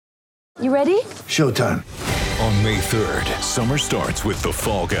You ready? Showtime. On May 3rd, summer starts with The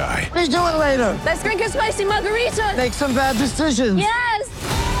Fall Guy. Let's do it later. Let's drink a spicy margarita. Make some bad decisions. Yes!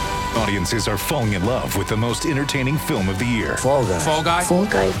 Audiences are falling in love with the most entertaining film of the year. Fall Guy. Fall Guy? Fall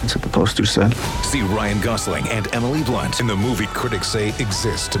Guy. That's what the poster said. See Ryan Gosling and Emily Blunt in the movie critics say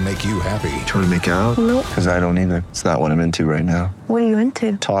exists to make you happy. Trying to make it out? Nope. Because I don't either. It's not what I'm into right now. What are you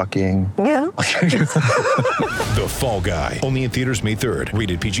into? Talking. Yeah. The Fall Guy. Only in theaters May 3rd.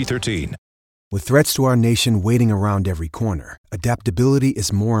 Rated PG-13. With threats to our nation waiting around every corner, adaptability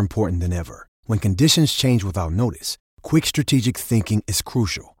is more important than ever. When conditions change without notice, quick strategic thinking is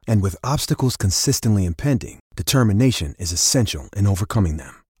crucial. And with obstacles consistently impending, determination is essential in overcoming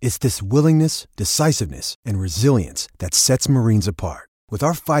them. It's this willingness, decisiveness, and resilience that sets Marines apart. With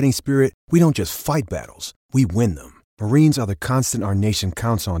our fighting spirit, we don't just fight battles, we win them. Marines are the constant our nation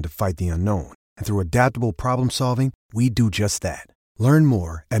counts on to fight the unknown. And through adaptable problem solving, we do just that. Learn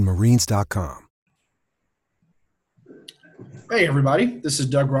more at marines.com. Hey, everybody. This is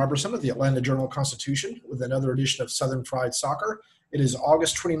Doug Robertson of the Atlanta Journal-Constitution with another edition of Southern Fried Soccer. It is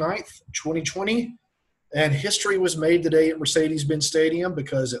August 29th, 2020, and history was made today at Mercedes-Benz Stadium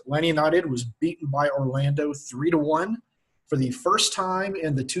because Atlanta United was beaten by Orlando 3-1 for the first time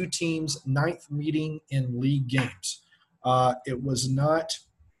in the two teams' ninth meeting in league games. It was not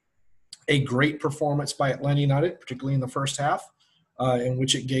a great performance by Atlanta United, particularly in the first half, in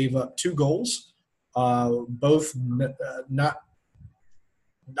which it gave up two goals, both not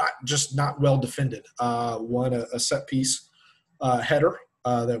well defended. One, a set piece header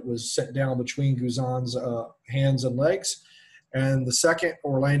that was set down between Guzan's hands and legs. And the second,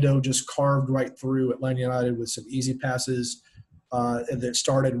 Orlando just carved right through Atlanta United with some easy passes that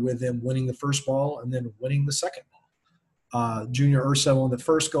started with them winning the first ball and then winning the second ball. Junior Urso on the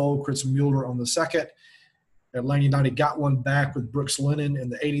first goal, Chris Mueller on the second. Atlanta United got one back with Brooks Lennon in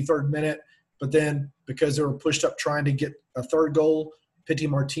the 83rd minute, but then because they were pushed up trying to get a third goal, Pity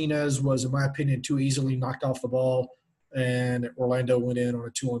Martinez was, in my opinion, too easily knocked off the ball, and Orlando went in on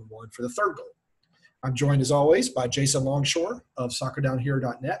a 2-on-1 for the third goal. I'm joined, as always, by Jason Longshore of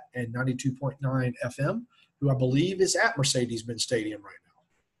SoccerDownHere.net and 92.9 FM, who I believe is at Mercedes-Benz Stadium right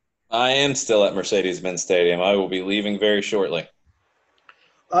now. I am still at Mercedes-Benz Stadium. I will be leaving very shortly.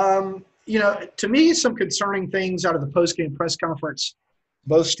 To me, some concerning things out of the post-game press conference.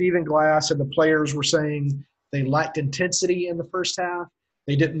 Both Stephen Glass and the players were saying they lacked intensity in the first half.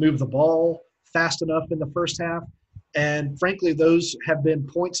 They didn't move the ball fast enough in the first half. And frankly, those have been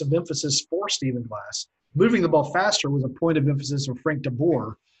points of emphasis for Stephen Glass. Moving the ball faster was a point of emphasis for Frank de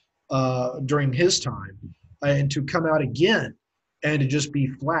Boer during his time. And to come out again and to just be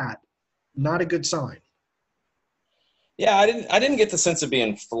flat, not a good sign. Yeah, I didn't get the sense of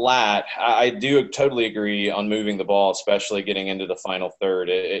being flat. I do totally agree on moving the ball, especially getting into the final third.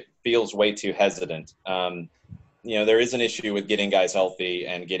 It feels way too hesitant. There is an issue with getting guys healthy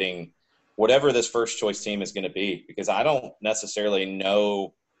and getting whatever this first choice team is going to be, because I don't necessarily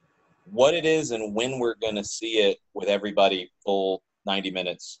know what it is and when we're going to see it with everybody full 90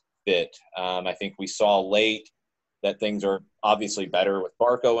 minutes fit. I think we saw late that things are obviously better with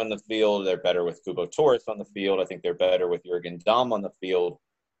Barco in the field. They're better with Cubo Torres on the field. I think they're better with Jurgen Damm on the field.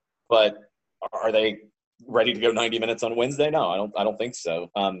 But are they ready to go 90 minutes on Wednesday? No, I don't think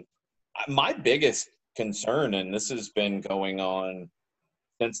so. My biggest concern, and this has been going on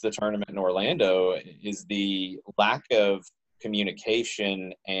since the tournament in Orlando, is the lack of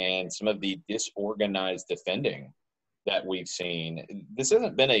communication and some of the disorganized defending that we've seen. This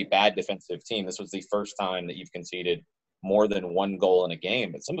hasn't been a bad defensive team. This was the first time that you've conceded more than one goal in a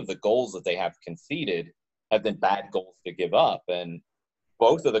game. But some of the goals that they have conceded have been bad goals to give up. And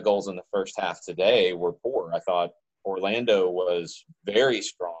both of the goals in the first half today were poor. I thought Orlando was very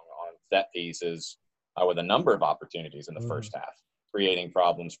strong on set pieces with a number of opportunities in the first half, creating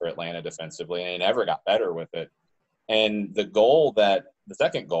problems for Atlanta defensively, and they never got better with it. And the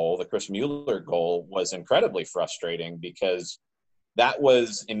second goal, the Chris Mueller goal, was incredibly frustrating because that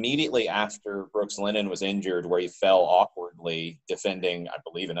was immediately after Brooks Lennon was injured, where he fell awkwardly defending, I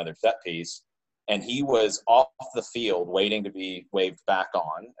believe, another set piece. And he was off the field waiting to be waved back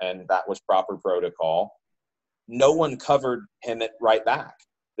on, and that was proper protocol. No one covered him at right back.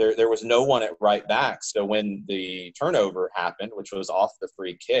 There was no one at right back. So when the turnover happened, which was off the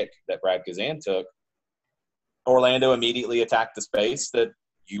free kick that Brad Kazan took, Orlando immediately attacked the space that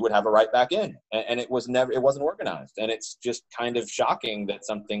you would have a right back in. And it wasn't organized. And it's just kind of shocking that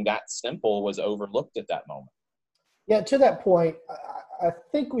something that simple was overlooked at that moment. Yeah, to that point, I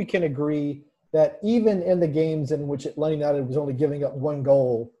think we can agree that even in the games in which Atlanta United was only giving up one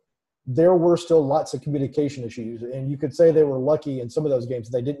goal, there were still lots of communication issues. And you could say they were lucky in some of those games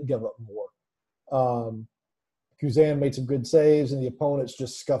they didn't give up more. Guzan made some good saves, and the opponents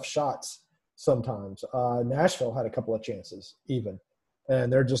just scuffed shots sometimes. Nashville had a couple of chances even,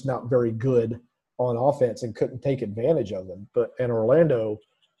 and they're just not very good on offense and couldn't take advantage of them. And Orlando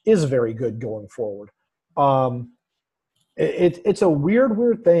is very good going forward. It's a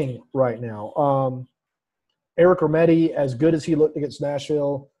weird thing right now. Eric Remedi, as good as he looked against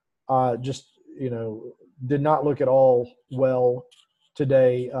Nashville, did not look at all well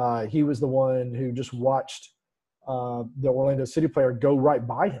today. He was the one who just watched the Orlando City player go right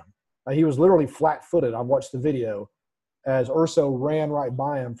by him. He was literally flat-footed. I watched the video as Urso ran right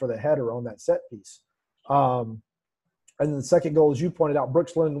by him for the header on that set piece. And then the second goal, as you pointed out,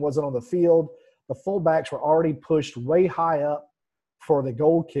 Brooks Lennon wasn't on the field. The fullbacks were already pushed way high up for the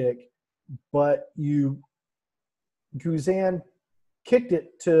goal kick, but Guzan kicked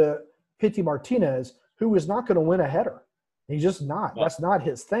it to Pity Martinez, who was not going to win a header. He's just not. That's not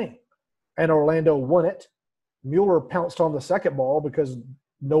his thing. And Orlando won it. Mueller pounced on the second ball because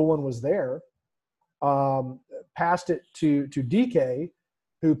no one was there. Passed it to DK,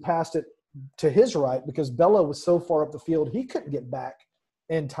 who passed it to his right because Bella was so far up the field he couldn't get back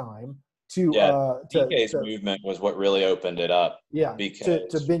in time to DK's movement was what really opened it up. Yeah, to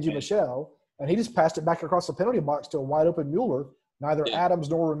Benji Michel, and he just passed it back across the penalty box to a wide open Mueller. Neither Adams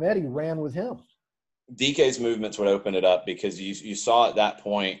nor Remedi ran with him. DK's movements would open it up because you saw at that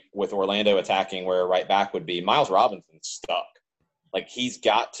point with Orlando attacking where right back would be, Miles Robinson's stuck. Like, he's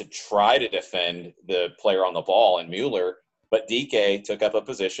got to try to defend the player on the ball and Mueller, but DK took up a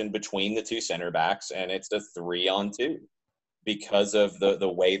position between the two center backs, and it's a 3-on-2 because of the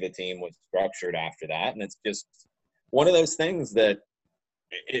way the team was structured after that. And it's just one of those things that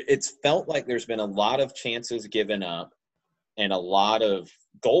it's felt like there's been a lot of chances given up and a lot of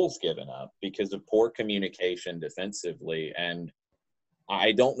goals given up because of poor communication defensively. And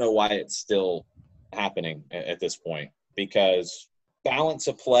I don't know why it's still happening at this point, because balance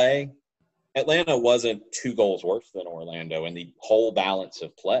of play, Atlanta wasn't 2 goals worse than Orlando in the whole balance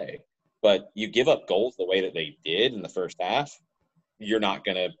of play. But you give up goals the way that they did in the first half, you're not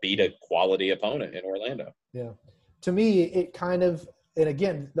going to beat a quality opponent in Orlando. Yeah. To me, it kind of – and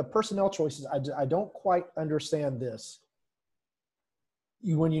again, the personnel choices, I don't quite understand this.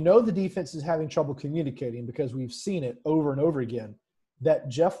 When you know the defense is having trouble communicating, because we've seen it over and over again, that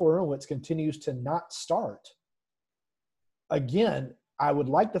Jeff Larentowicz continues to not start. Again, I would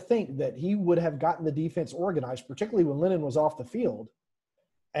like to think that he would have gotten the defense organized, particularly when Lennon was off the field.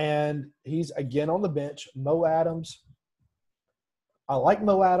 And he's again on the bench. Mo Adams. I like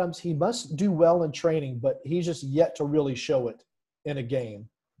Mo Adams. He must do well in training, but he's just yet to really show it in a game.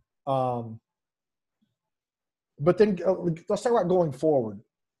 But then let's talk about going forward.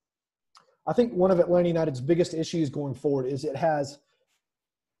 I think one of Atlanta United's biggest issues going forward is it has,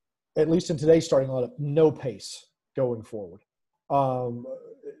 at least in today's starting lineup, no pace going forward.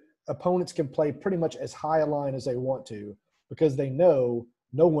 Opponents can play pretty much as high a line as they want to because they know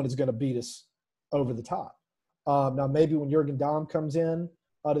no one is going to beat us over the top. Now, maybe when Jurgen Damm comes in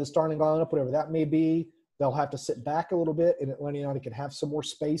to the starting lineup, whatever that may be, they'll have to sit back a little bit, and Atlanta United can have some more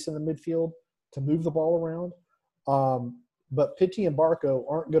space in the midfield to move the ball around. But Pitti and Barco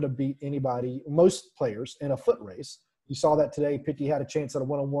aren't going to beat anybody, most players, in a foot race. You saw that today. Pitti had a chance at a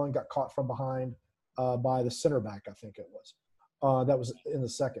one-on-one, got caught from behind by the center back, I think it was. That was in the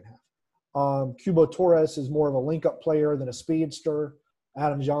second half. Cubo Torres is more of a link-up player than a speedster.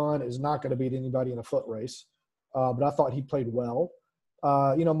 Adam John is not going to beat anybody in a foot race. But I thought he played well.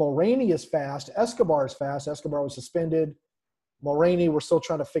 Mulraney is fast. Escobar is fast. Escobar was suspended. Mulraney, we're still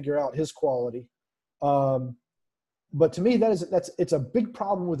trying to figure out his quality. But to me, it's a big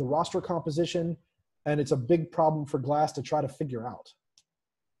problem with the roster composition, and it's a big problem for Glass to try to figure out.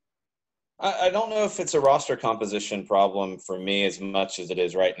 I don't know if it's a roster composition problem for me as much as it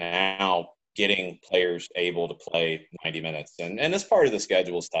is right now getting players able to play 90 minutes. And this part of the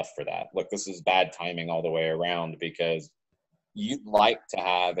schedule is tough for that. Look, this is bad timing all the way around because you'd like to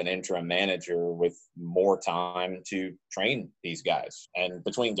have an interim manager with more time to train these guys. And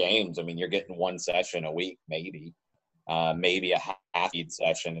between games, I mean, you're getting one session a week, maybe a half-speed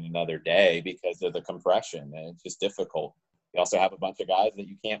session in another day because of the compression. And it's just difficult. You also have a bunch of guys that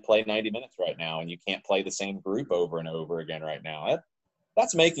you can't play 90 minutes right now, and you can't play the same group over and over again right now.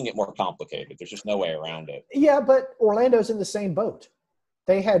 That's making it more complicated. There's just no way around it. Yeah, but Orlando's in the same boat.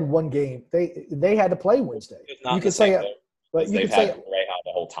 They had one game. They had to play Wednesday. You could say it, but you could say Greyhound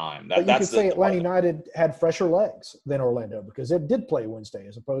the whole time. But you could say Atlanta United had fresher legs than Orlando because it did play Wednesday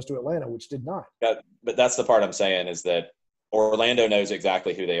as opposed to Atlanta, which did not. But that's the part I'm saying is that Orlando knows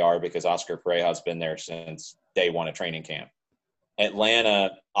exactly who they are because Oscar Pareja's been there since day one of training camp.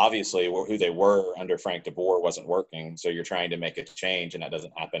 Atlanta, obviously, who they were under Frank DeBoer wasn't working, so you're trying to make a change, and that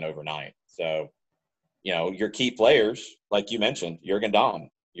doesn't happen overnight. So, your key players, like you mentioned, Jurgen Damm.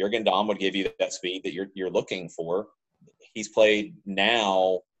 Jurgen Damm would give you that speed that you're looking for. He's played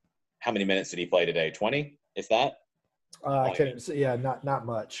now. How many minutes did he play today? 20, if that? I couldn't. Yeah, not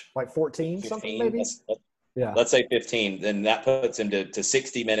much. Like 14, 15, something maybe. Yeah. Let's say 15. Then that puts him to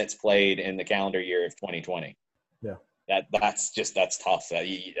 60 minutes played in the calendar year of 2020. Yeah. That's tough.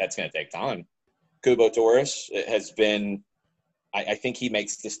 That's going to take time. Cubo Torres has been. I think he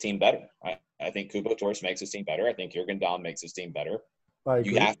makes this team better. I think Cubo Torres makes his team better. I think Jurgen Damm makes his team better.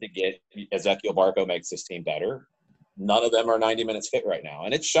 You have to get Ezequiel Barco makes this team better. None of them are 90 minutes fit right now,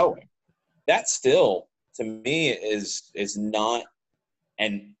 and it's showing. That still, to me, is not,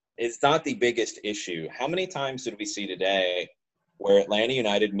 and it's not the biggest issue. How many times did we see today where Atlanta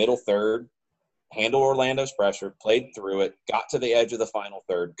United, middle third, handled Orlando's pressure, played through it, got to the edge of the final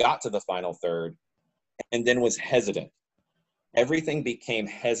third, and then was hesitant? Everything became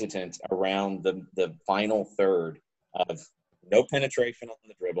hesitant around the final third of no penetration on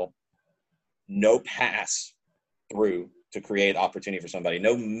the dribble, no pass through to create opportunity for somebody,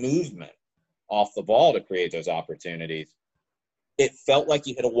 no movement off the ball to create those opportunities. It felt like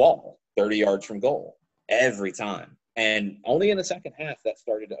you hit a wall 30 yards from goal every time. And only in the second half that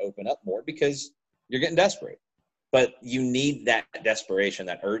started to open up more because you're getting desperate. But you need that desperation,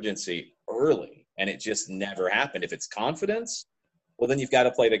 that urgency early, and it just never happened. If it's confidence, well, then you've got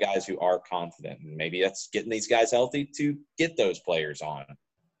to play the guys who are confident. And maybe that's getting these guys healthy to get those players on.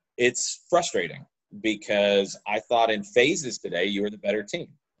 It's frustrating because I thought in phases today you were the better team.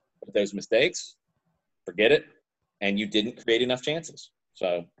 But those mistakes, forget it, and you didn't create enough chances.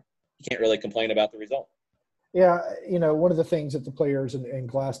 So you can't really complain about the result. Yeah, one of the things that the players and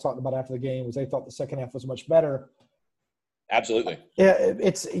Glass talked about after the game was they thought the second half was much better. Absolutely. Yeah,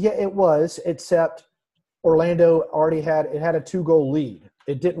 it was, except Orlando already had a 2-goal lead.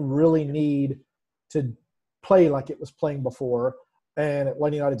 It didn't really need to play like it was playing before. And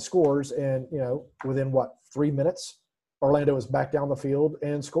Atlanta United scores, and within 3 minutes, Orlando was back down the field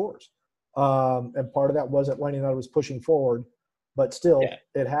and scores. And part of that was Atlanta United was pushing forward, but still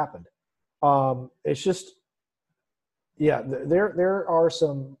it happened. It's just, there are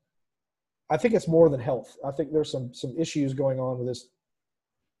some. I think it's more than health. I think there's some issues going on with this.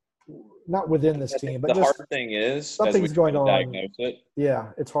 Not within this team, but the hard thing is something's going on. Diagnose it. Yeah,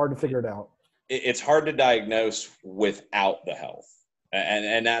 it's hard to figure it out. It's hard to diagnose without the health,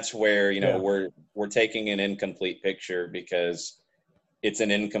 and that's where we're taking an incomplete picture because it's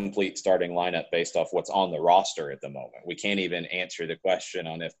an incomplete starting lineup based off what's on the roster at the moment. We can't even answer the question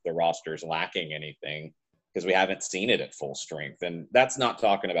on if the roster is lacking anything because we haven't seen it at full strength, and that's not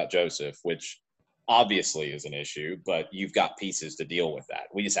talking about Joseph, which obviously is an issue, but you've got pieces to deal with that.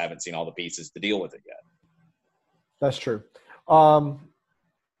 We just haven't seen all the pieces to deal with it yet. That's true.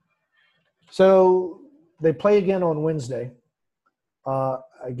 So they play again on Wednesday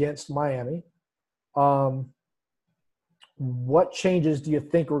against Miami. What changes do you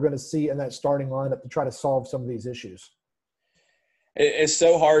think we're going to see in that starting lineup to try to solve some of these issues? It's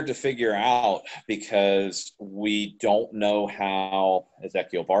so hard to figure out because we don't know how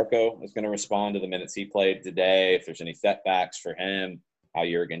Ezequiel Barco is going to respond to the minutes he played today, if there's any setbacks for him, how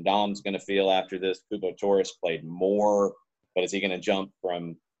Jurgen Damm's going to feel after this. Cubo Torres played more, but is he going to jump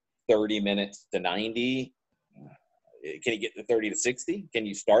from 30 minutes to 90? Can he get to 30 to 60? Can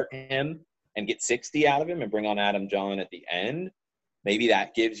you start him and get 60 out of him and bring on Adam John at the end? Maybe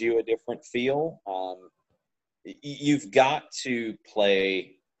that gives you a different feel. You've got to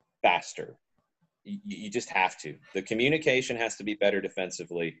play faster. You just have to. The communication has to be better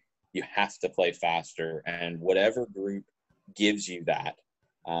defensively. You have to play faster, and whatever group gives you that.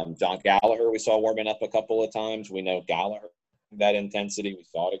 John Gallagher, we saw warming up a couple of times. We know Gallagher, that intensity. We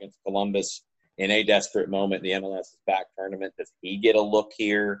saw it against Columbus in a desperate moment. The MLS is back tournament. Does he get a look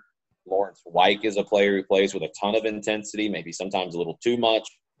here? Lawrence Wyke is a player who plays with a ton of intensity, maybe sometimes a little too much.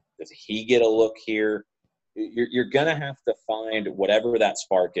 Does he get a look here? You're going to have to find whatever that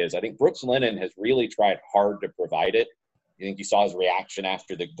spark is. I think Brooks Lennon has really tried hard to provide it. I think you saw his reaction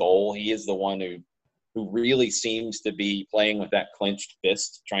after the goal. He is the one who really seems to be playing with that clenched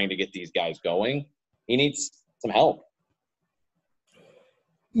fist, trying to get these guys going. He needs some help.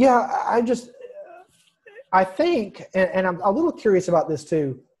 Yeah, I think, and I'm a little curious about this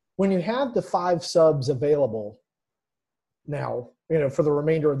too, when you have the 5 subs available now, for the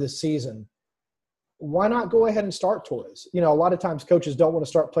remainder of this season, why not go ahead and start Torres? A lot of times coaches don't want to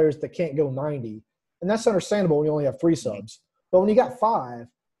start players that can't go 90. And that's understandable when you only have 3 subs. But when you got 5,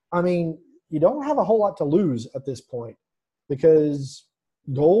 I mean, you don't have a whole lot to lose at this point because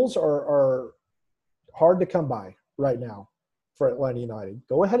goals are hard to come by right now for Atlanta United.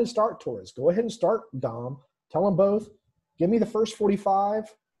 Go ahead and start Torres. Go ahead and start Dom. Tell them both, give me the first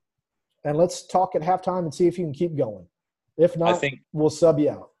 45, and let's talk at halftime and see if you can keep going. If not, we'll sub you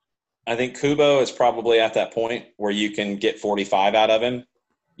out. I think Kubo is probably at that point where you can get 45 out of him.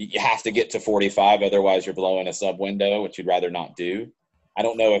 You have to get to 45, otherwise you're blowing a sub window, which you'd rather not do. I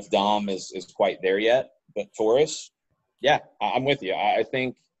don't know if Dom is quite there yet, but Torres, yeah, I'm with you. I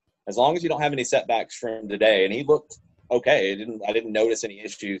think as long as you don't have any setbacks from today, and he looked okay. I didn't notice any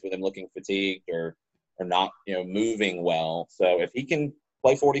issues with him looking fatigued or not, moving well. So if he can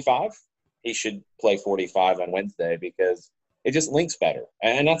play 45, he should play 45 on Wednesday because it just links better.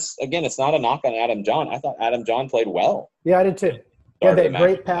 And that's, again, it's not a knock on Adam John. I thought Adam John played well. Yeah, I did too. He had that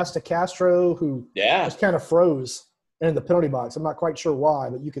great pass to Castro who just kind of froze in the penalty box. I'm not quite sure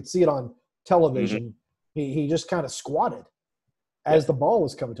why, but you could see it on television. Mm-hmm. He just kind of squatted as the ball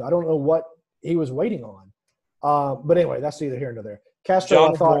was coming to. I don't know what he was waiting on. But anyway, that's neither here nor there.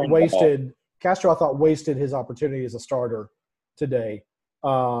 Castro, I thought wasted his opportunity as a starter today.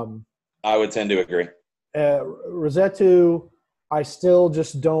 I would tend to agree. Rossetto, I still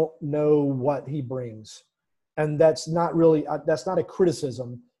just don't know what he brings. And that's not a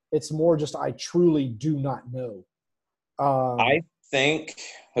criticism. It's more just I truly do not know. I think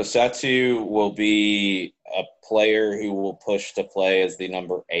Rossetto will be a player who will push to play as the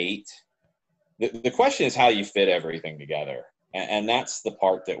number 8. The question is how you fit everything together. And that's the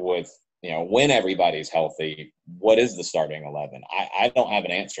part that with, when everybody's healthy, what is the starting 11? I don't have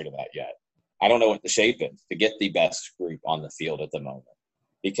an answer to that yet. I don't know what the shape is to get the best group on the field at the moment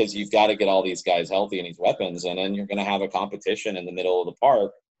because you've got to get all these guys healthy and these weapons, and then you're going to have a competition in the middle of the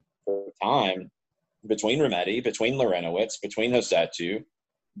park for time between Remedi, between Lorenowitz, between Rossetto,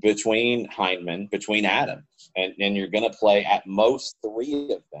 between Heinemann, between Adams. And you're going to play at most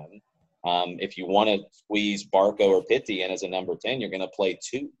 3 of them. If you want to squeeze Barco or Pitti in as a number 10, you're going to play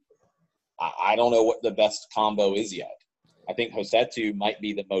 2. I don't know what the best combo is yet. I think Rossetto might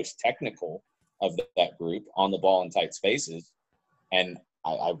be the most technical of that group on the ball in tight spaces. And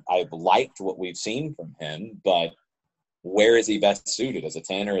I've liked what we've seen from him, but where is he best suited, as a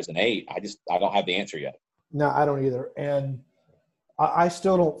 10 or as an 8? I don't have the answer yet. No, I don't either. And I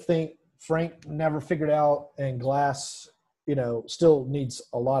still don't think Frank never figured out, and Glass, still needs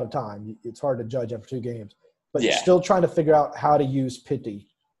a lot of time. It's hard to judge after 2 games. But you're still trying to figure out how to use Pitti.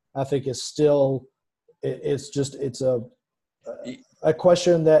 I think it's still – it's a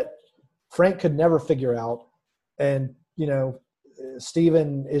question that Frank could never figure out. And,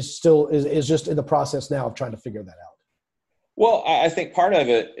 Steven is just in the process now of trying to figure that out. Well, I think part of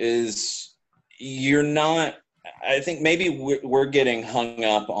it is you're not – I think maybe we're getting hung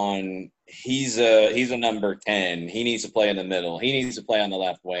up on he's a number 10. He needs to play in the middle. He needs to play on the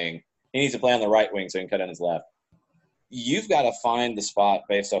left wing. He needs to play on the right wing so he can cut in his left. You've got to find the spot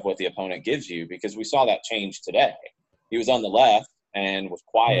based off what the opponent gives you because we saw that change today. He was on the left and was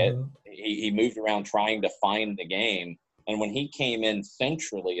quiet. Mm-hmm. He moved around trying to find the game. And when he came in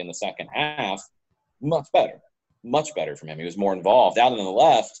centrally in the second half, much better from him. He was more involved. Out on the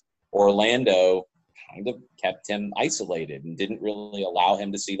left, Orlando kind of kept him isolated and didn't really allow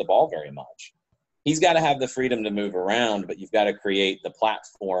him to see the ball very much. He's got to have the freedom to move around, but you've got to create the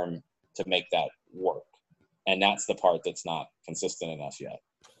platform to make that work. And that's the part that's not consistent enough yet.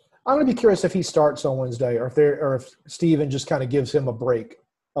 I'm going to be curious if he starts on Wednesday or if Steven just kind of gives him a break,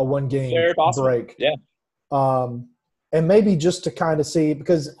 a 1-game break. Yeah. And maybe just to kind of see,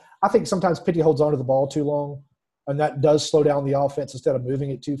 because I think sometimes Pitti holds on to the ball too long, and that does slow down the offense instead of moving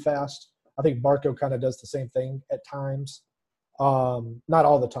it too fast. I think Barco kind of does the same thing at times. Not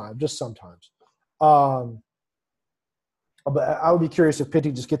all the time, just sometimes. But I would be curious if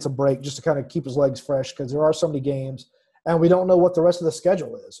Pitti just gets a break just to kind of keep his legs fresh because there are so many games, and we don't know what the rest of the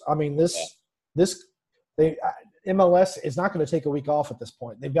schedule is. I mean, MLS is not going to take a week off at this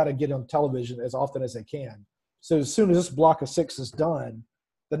point. They've got to get on television as often as they can. So as soon as this block of 6 is done,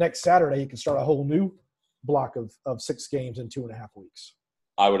 the next Saturday you can start a whole new block of 6 games in 2.5 weeks.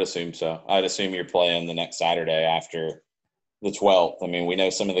 I would assume so. I'd assume you're playing the next Saturday after the 12th. I mean, we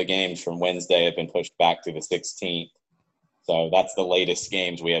know some of the games from Wednesday have been pushed back to the 16th. So that's the latest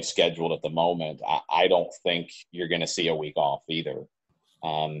games we have scheduled at the moment. I don't think you're going to see a week off either.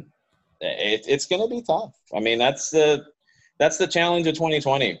 It's going to be tough. I mean, that's the challenge of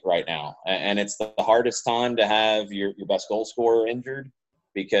 2020 right now. And it's the hardest time to have your best goal scorer injured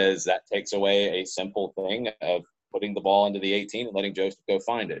because that takes away a simple thing of putting the ball into the 18 and letting Joseph go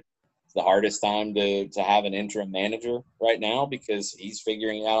find it. It's the hardest time to have an interim manager right now because he's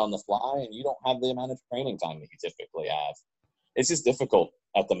figuring it out on the fly, and you don't have the amount of training time that you typically have. It's just difficult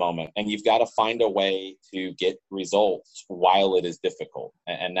at the moment, and you've got to find a way to get results while it is difficult.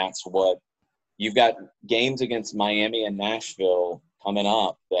 And that's what you've got. Games against Miami and Nashville coming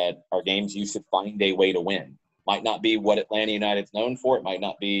up that are games you should find a way to win. Might not be what Atlanta United's known for. It might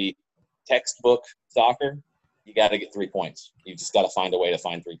not be textbook soccer. You got to get 3 points. You just got to find a way to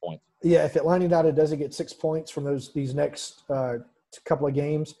find 3 points. Yeah, if Atlanta United doesn't get 6 points from these next couple of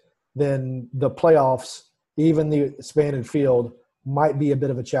games, then the playoffs, even the expanded field, might be a bit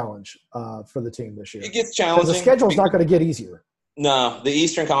of a challenge for the team this year. It gets challenging. The schedule's not going to get easier. No, the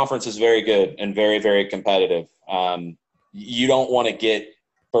Eastern Conference is very good and very, very competitive. You don't want to get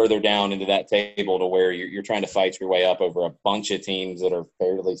further down into that table to where you're trying to fight your way up over a bunch of teams that are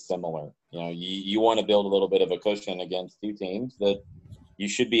fairly similar. You want to build a little bit of a cushion against two teams that you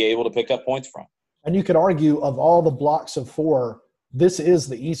should be able to pick up points from. And you could argue of all the blocks of 4, this is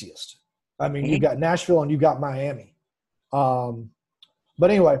the easiest. I mean, you've got Nashville and you've got Miami. But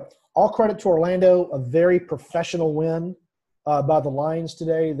anyway, all credit to Orlando, a very professional win by the Lions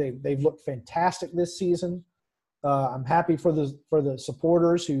today. They've looked fantastic this season. I'm happy for the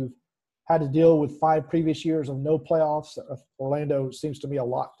supporters who had to deal with 5 previous years of no playoffs. Orlando seems to me a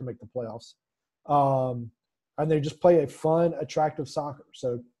lot to make the playoffs. And they just play a fun, attractive soccer.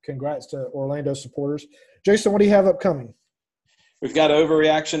 So congrats to Orlando supporters. Jason, what do you have upcoming? We've got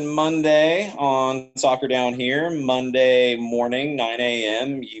Overreaction Monday on Soccer Down Here, Monday morning, 9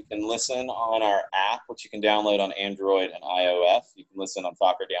 a.m. You can listen on our app, which you can download on Android and iOS. You can listen on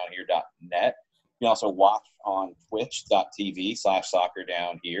soccerdownhere.net. You can also watch on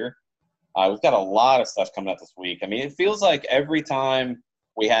twitch.tv/soccerdownhere. We've got a lot of stuff coming up this week. I mean, it feels like every time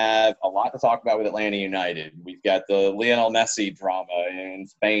we have a lot to talk about with Atlanta United. We've got the Lionel Messi drama in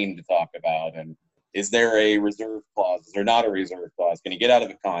Spain to talk about. And is there a reserve clause? Is there not a reserve clause? Can he get out of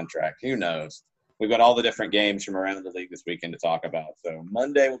a contract? Who knows? We've got all the different games from around the league this weekend to talk about. So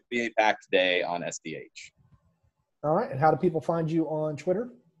Monday will be a packed day on SDH. All right. And how do people find you on Twitter?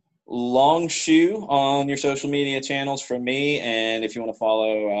 Long Shoe on your social media channels from me. And if you want to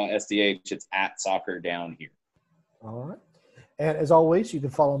follow SDH, it's at Soccer Down Here. All right. And as always, you can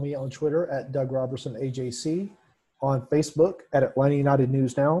follow me on Twitter at Doug Robertson AJC, on Facebook at Atlanta United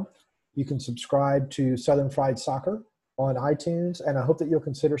News Now. You can subscribe to Southern Fried Soccer on iTunes, and I hope that you'll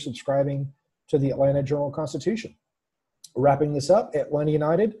consider subscribing to the Atlanta Journal-Constitution. Wrapping this up, Atlanta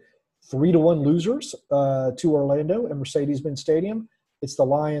United, 3-1 losers to Orlando at Mercedes-Benz Stadium. It's the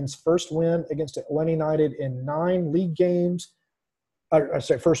Lions' first win against Atlanta United in 9 league games.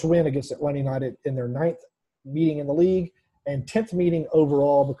 First win against Atlanta United in their 9th meeting in the league and 10th meeting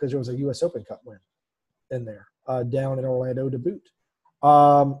overall because there was a U.S. Open Cup win in there down in Orlando to boot.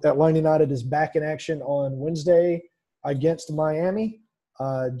 Atlanta United is back in action on Wednesday against Miami.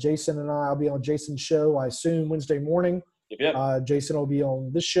 Jason and I'll be on Jason's show, I assume, Wednesday morning. Yep. Jason will be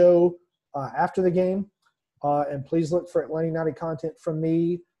on this show after the game. And please look for Atlanta United content from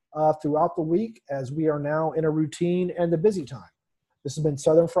me throughout the week as we are now in a routine and the busy time. This has been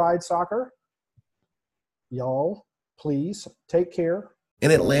Southern Fried Soccer. Y'all, please take care. In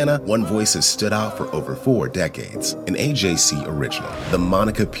Atlanta, one voice has stood out for over 4 decades. An AJC original, The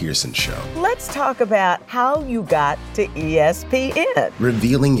Monica Pearson Show. Let's talk about how you got to ESPN.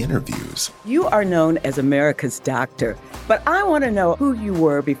 Revealing interviews. You are known as America's doctor, but I want to know who you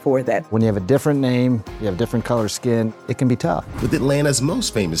were before that. When you have a different name, you have different color skin, it can be tough. With Atlanta's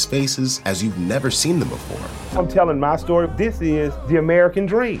most famous faces as you've never seen them before. I'm telling my story. This is the American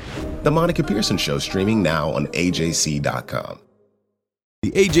dream. The Monica Pearson Show, streaming now on AJC.com.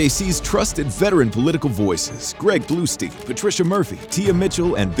 The AJC's trusted veteran political voices, Greg Bluestein, Patricia Murphy, Tia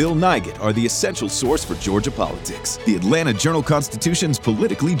Mitchell, and Bill Nighet, are the essential source for Georgia politics. The Atlanta Journal-Constitution's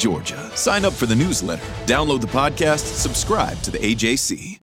Politically Georgia. Sign up for the newsletter, download the podcast, subscribe to the AJC.